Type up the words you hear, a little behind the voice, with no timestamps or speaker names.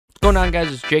going on,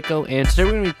 guys? It's Jaco, and today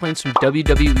we're going to be playing some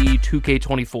WWE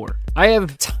 2K24. I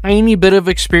have a tiny bit of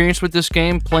experience with this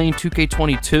game, playing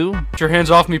 2K22. Get your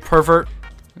hands off me, pervert.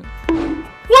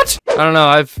 What? I don't know,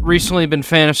 I've recently been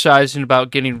fantasizing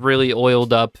about getting really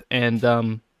oiled up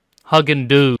and, hugging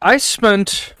dude. I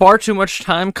spent far too much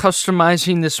time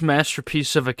customizing this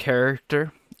masterpiece of a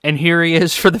character, and here he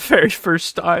is for the very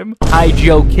first time. Hi,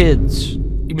 Joe Kids.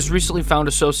 He was recently found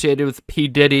associated with P.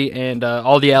 Diddy and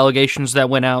all the allegations that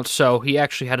went out, so he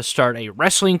actually had to start a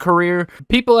wrestling career.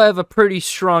 People have a pretty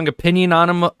strong opinion on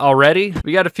him already.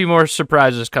 We got a few more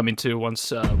surprises coming too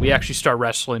once we actually start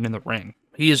wrestling in the ring.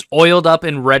 He is oiled up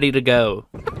and ready to go.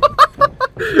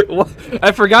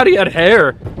 I forgot he had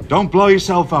hair. Don't blow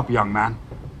yourself up, young man.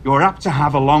 You're apt to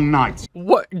have a long night.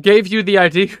 What gave you the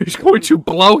idea he's going to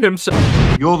blow himself?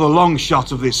 You're the long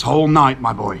shot of this whole night,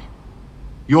 my boy.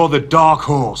 You're the dark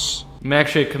horse. I'm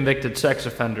actually a convicted sex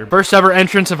offender. First ever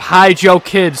entrance of Hi Joe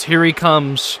Kids. Here he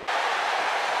comes.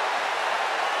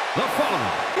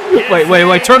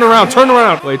 Wait, turn around.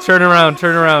 Wait, turn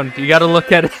around. You gotta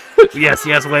look at it. Yes,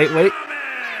 wait.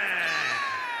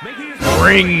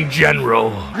 Ring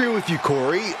General. I agree with you,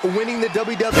 Corey. Winning the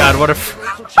WWE God, what a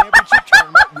Championship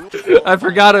tournament. I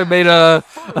forgot I made a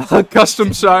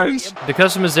custom signs. The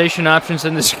customization options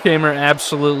in this game are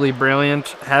absolutely brilliant.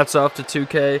 Hats off to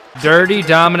 2K. Dirty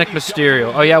Dominic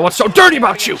Mysterio. Oh yeah, what's so dirty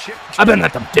about you? I've been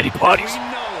at them Diddy parties.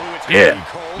 Yeah.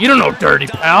 You don't know dirty,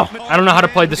 pal. I don't know how to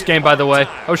play this game, by the way.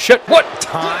 Oh shit, what?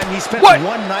 He spent one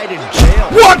night in jail.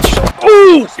 What?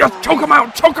 Ooh! Yes, choke him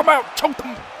out! Choke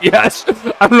him! Yes!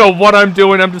 I don't know what I'm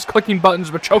doing, I'm just clicking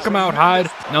buttons, but choke him out, hide.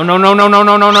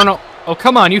 No. Oh,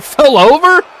 come on, you fell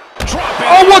over?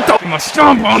 Oh, what the? I'm gonna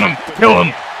stomp on him! Kill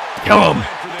him!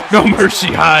 No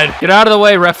mercy, hide. Get out of the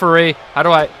way, referee. How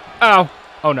do I? Ow.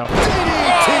 Oh no.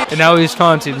 And now he's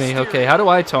taunting me. Okay, how do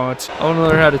I taunt? I want to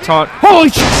learn how to taunt. Holy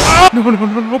shit! Ah!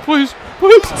 No, please.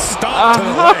 Stop to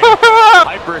the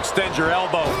leg. Hyperextend your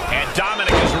elbow. And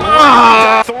Dominic is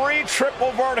right. 3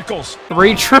 triple barnacles.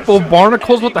 3 triple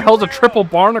barnacles? What the hell's a triple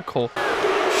barnacle?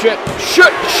 Shit.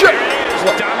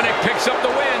 What? Dominic picks up the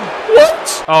win.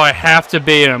 What? Oh, I have to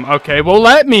beat him. Okay, well,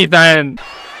 let me then.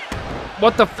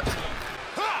 What the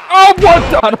Oh,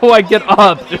 what the? How do I get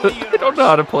up, dude? I don't know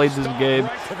how to play this game.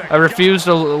 I refuse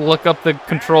to look up the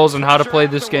controls on how to play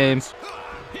this game.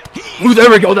 Ooh, there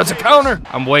we go. That's a counter.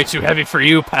 I'm way too heavy for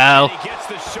you, pal.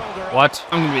 What?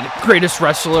 I'm gonna be the greatest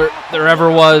wrestler there ever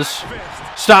was.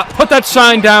 Stop. Put that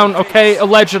sign down, okay?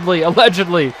 Allegedly.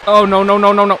 Oh,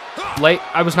 no. Late.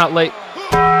 I was not late.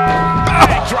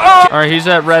 Alright, he's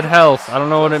at red health. I don't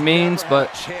know what it means, but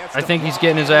I think he's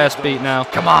getting his ass beat now.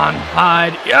 Come on,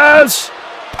 hide. Yes!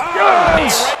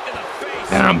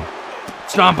 Get him.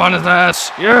 Stomp on his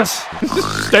ass. Yes.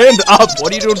 Stand up.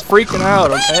 What are you doing freaking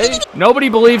out, okay? Nobody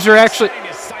believes you're actually...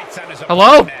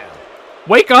 Hello?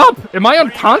 Wake up. Am I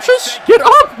unconscious? Get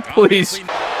up, please.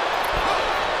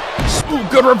 Ooh,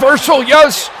 good reversal.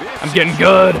 Yes. I'm getting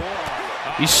good.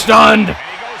 He's stunned.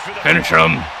 Finish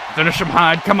him,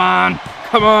 hide. Come on.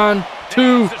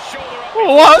 2.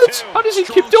 What? How does he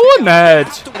keep doing that?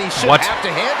 What?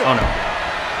 Oh, no.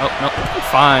 Oh, no.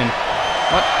 Fine.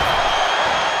 What?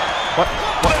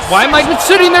 Why am I just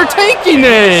sitting there taking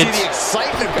it?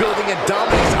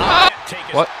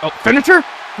 What? Oh, finisher?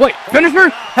 Wait, finisher?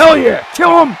 Hell yeah!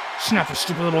 Kill him! Snap his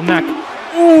stupid little neck.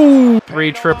 Ooh!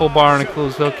 3 triple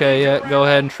barnacles. Okay, yeah, go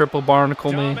ahead and triple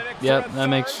barnacle me. Yep, that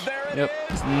makes... Yep.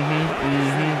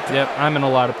 Yep, I'm in a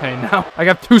lot of pain now. I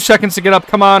got 2 seconds to get up.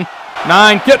 Come on.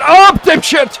 9. Get up,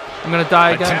 dipshit! I'm gonna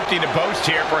die again. Attempting to boast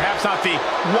here, perhaps not the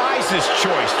wisest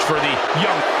choice for the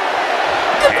young...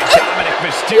 And Dominic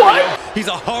Mysterio. What? He's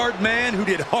a hard man who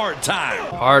did hard time.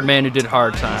 Hard man who did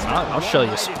hard time. I'll show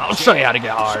you. I'll show you how to get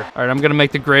hard. All right, I'm gonna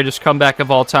make the greatest comeback of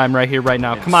all time right here, right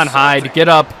now. Come on, hide. Get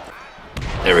up.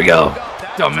 There we go.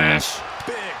 Dumbass.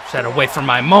 Just had to wait for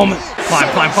my moment.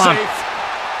 Climb.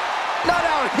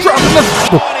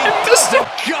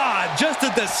 God, just a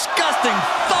disgusting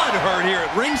thud heard here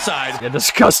at ringside. Yeah,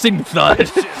 disgusting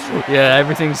thud. Yeah,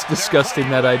 everything's disgusting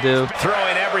that I do.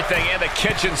 Throwing everything in the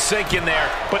kitchen sink in there,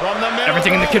 but from the middle.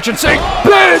 Everything in the kitchen sink.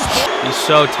 Bitch! He's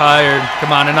so tired.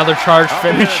 Come on, another charge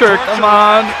finisher. Come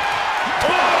on.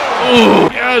 Ooh,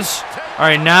 yes. All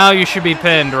right, now you should be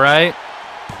pinned, right?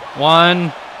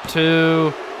 1,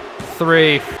 2,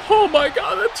 3. Oh my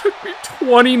god, that took me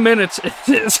 20 minutes.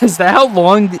 Is that how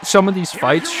long some of these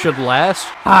fights should last?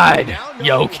 Hide,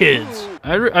 yo kids.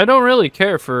 I don't really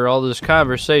care for all this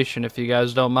conversation, if you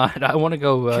guys don't mind. I want to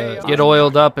go get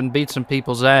oiled up and beat some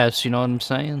people's ass, you know what I'm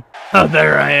saying? Oh,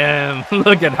 there I am.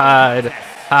 Look at Hyde.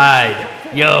 Hyde,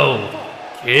 yo,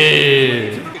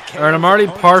 kid. Alright, I'm already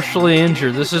partially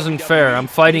injured. This isn't fair. I'm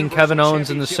fighting Kevin Owens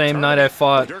in the same night I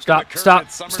fought. Stop,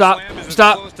 stop, stop,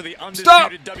 stop,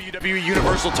 stop!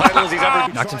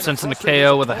 Knocked him sense into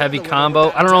KO with a heavy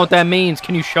combo. I don't know what that means.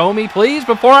 Can you show me, please,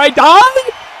 before I die?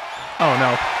 Oh,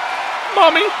 no.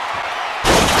 Mommy!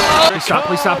 Please stop,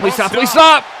 please stop, please stop, please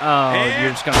stop! Oh,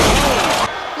 you're just gonna...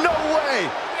 No way!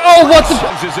 Oh, what the...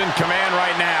 Owens is in command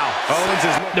right now. Owens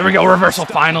is... There we go, reversal,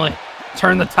 finally.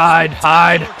 Turn the tide,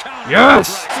 hide.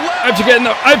 Yes! I have to get in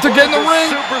the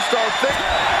ring!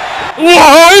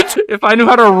 What? If I knew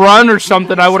how to run or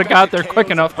something, I would have got there quick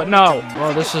enough, but no.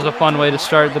 Well, this is a fun way to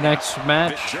start the next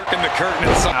match.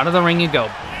 Out of the ring you go.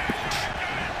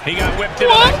 He got whipped into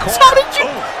What? that corner. How did you do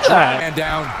that? Man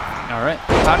down. All right.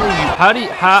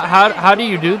 How do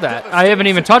you do that? I haven't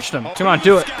even touched him. Come on,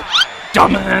 do it.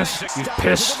 Dumbass. You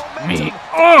pissed me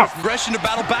off. Aggression to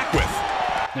battle back with.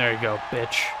 There you go,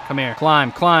 bitch. Come here.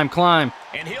 Climb, climb, climb.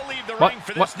 And he'll leave the What? ring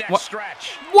for What? this next What?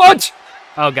 stretch. What?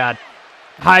 Oh, God.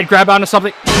 Hide, grab onto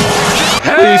something.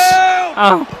 Please.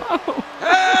 Oh.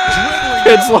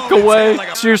 Kids, look away.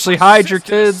 Seriously, hide your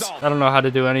kids. I don't know how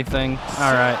to do anything.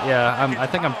 All right, yeah. I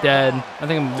think I'm dead. I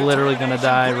think I'm literally going to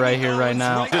die right here, right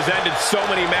now. Has ended so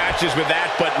many matches with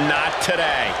that, but not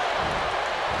today.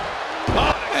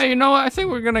 Hey, you know what? I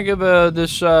think we're gonna give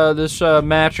this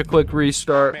match a quick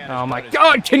restart. Oh my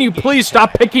God! Can you please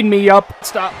stop picking me up?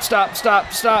 Stop! Stop!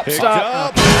 Stop! Stop!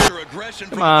 Stop!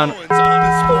 Come on!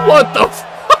 What the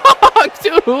fuck,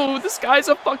 dude? This guy's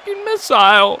a fucking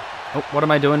missile. Oh, what am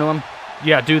I doing to him?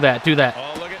 Yeah, do that. Do that.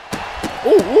 Oh, look at... Ooh!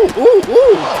 Ooh! Ooh!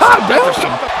 Ooh! God damn!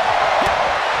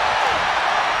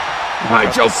 My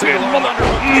joking, mother.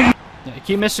 Yeah, you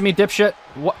keep missing me, dipshit.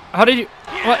 What? How did you?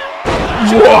 What?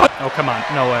 What? Oh, come on.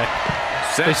 No way.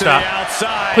 Please stop.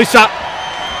 Please stop.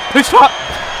 Please stop.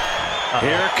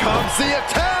 Here comes the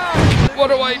attack. What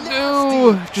do I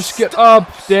do? Just get up.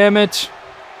 Damn it.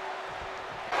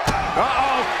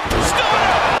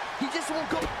 Stop. He just won't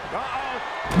go.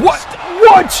 What?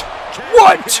 What?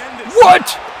 What?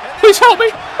 What? Please help me.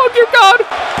 Oh, dear God.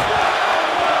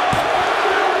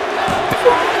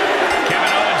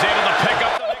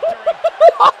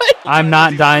 I'm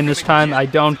not dying this time. I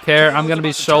don't care. I'm going to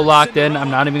be so locked in.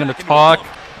 I'm not even going to talk.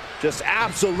 Just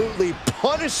absolutely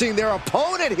punishing their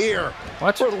opponent here.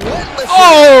 What? Relentless.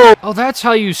 Oh! Oh, that's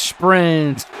how you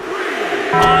sprint.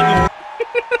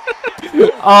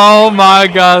 Oh my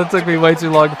God. It took me way too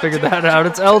long to figure that out.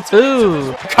 It's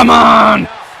L2. Come on.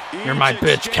 You're my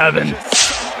bitch, Kevin.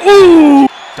 Ooh!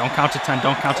 Don't count to 10.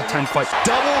 Don't count to 10 quite.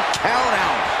 Double count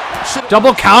out.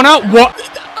 Double count out? What?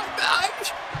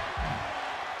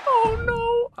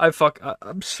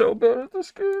 I'm so bad at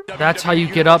this game. That's how you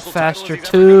get up faster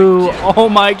too. Oh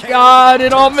my God,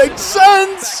 it all makes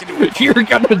sense. You're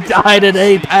gonna die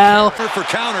today, pal. For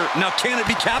counter. Now can it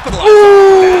be capitalized?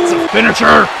 Ooh, that's a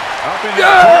finisher.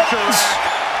 Yes.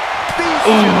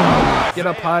 Ooh. Get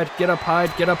up, hide. Get up,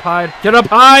 hide. Get up, hide. Get up,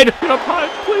 hide. Get up, hide,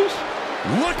 please.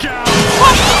 Look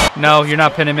out! No, you're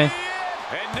not pinning me. Into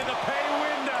the pay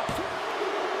window.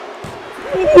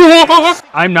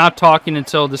 I'm not talking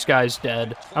until this guy's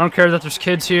dead. I don't care that there's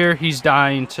kids here. He's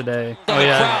dying today. Oh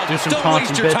yeah, do some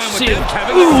taunting, bitch. See it.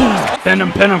 Ooh. Pin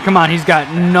him, pin him. Come on, he's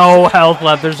got no health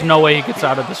left. There's no way he gets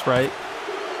out of this, right?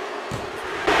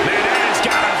 Man, it's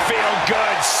gotta feel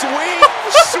good. Sweet,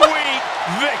 sweet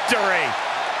victory.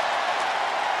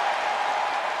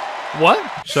 What?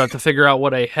 So I have to figure out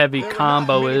what a heavy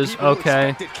combo is.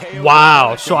 Okay.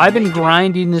 Wow. So I've been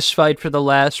grinding this fight for the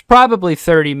last probably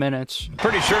 30 minutes.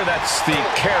 Pretty sure that's the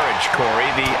carriage,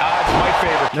 Corey. The odds might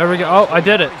favor. There we go. Oh, I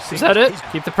did it. Is that it?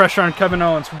 Keep the pressure on Kevin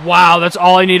Owens. Wow, that's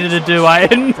all I needed to do. I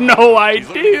had no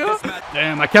idea.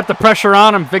 Damn, I kept the pressure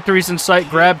on him. Victory's in sight.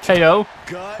 Grab KO.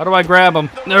 How do I grab him?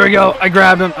 There we go. I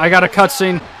grabbed him. I got a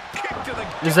cutscene.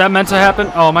 Is that meant to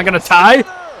happen? Oh, am I going to tie?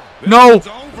 No.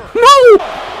 No.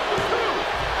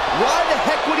 Why the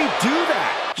heck would he do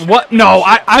that? What? No,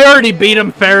 I already beat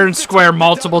him fair and square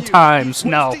multiple times.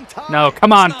 No, no,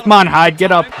 come on, Hyde,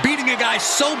 get up. Beating a guy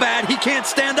so bad he can't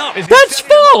stand up. That's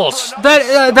false.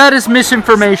 That is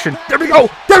misinformation. There we go.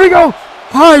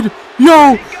 Hyde,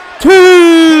 yo,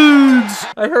 kids.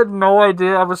 I had no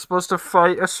idea I was supposed to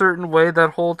fight a certain way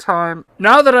that whole time.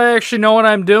 Now that I actually know what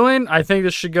I'm doing, I think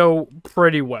this should go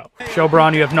pretty well. Show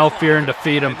Braun you have no fear and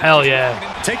defeat him. Hell yeah.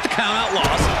 Take the count out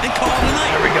loss and call it a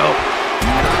night. There we go.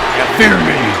 Yeah, fear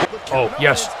me. Oh,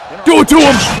 yes. Do it to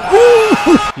him!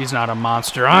 Ooh. He's not a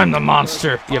monster. I'm the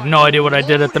monster. You have no idea what I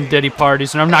did at them Diddy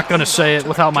parties, and I'm not going to say it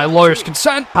without my lawyer's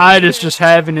consent. Hyde is just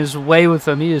having his way with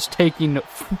him. He is taking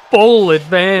full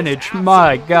advantage.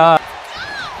 My God.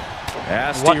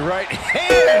 Nasty right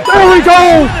hand. There we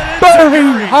go!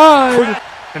 Bang! Hyde!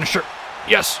 Finisher.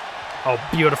 Yes. Oh,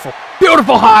 beautiful.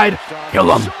 Beautiful hide.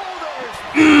 Kill him.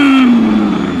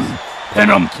 Pin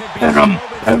him. Pin him.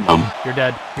 Pin him. You're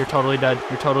dead. You're totally dead.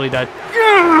 You're totally dead.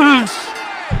 Yes!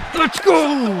 Let's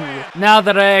go! Now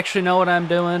that I actually know what I'm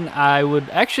doing, I would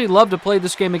actually love to play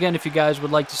this game again if you guys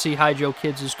would like to see High Joe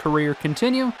Kids' career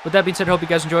continue. With that being said, I hope you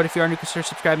guys enjoyed. If you are new, consider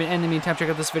subscribing. And in the meantime, check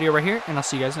out this video right here, and I'll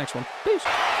see you guys next one. Peace.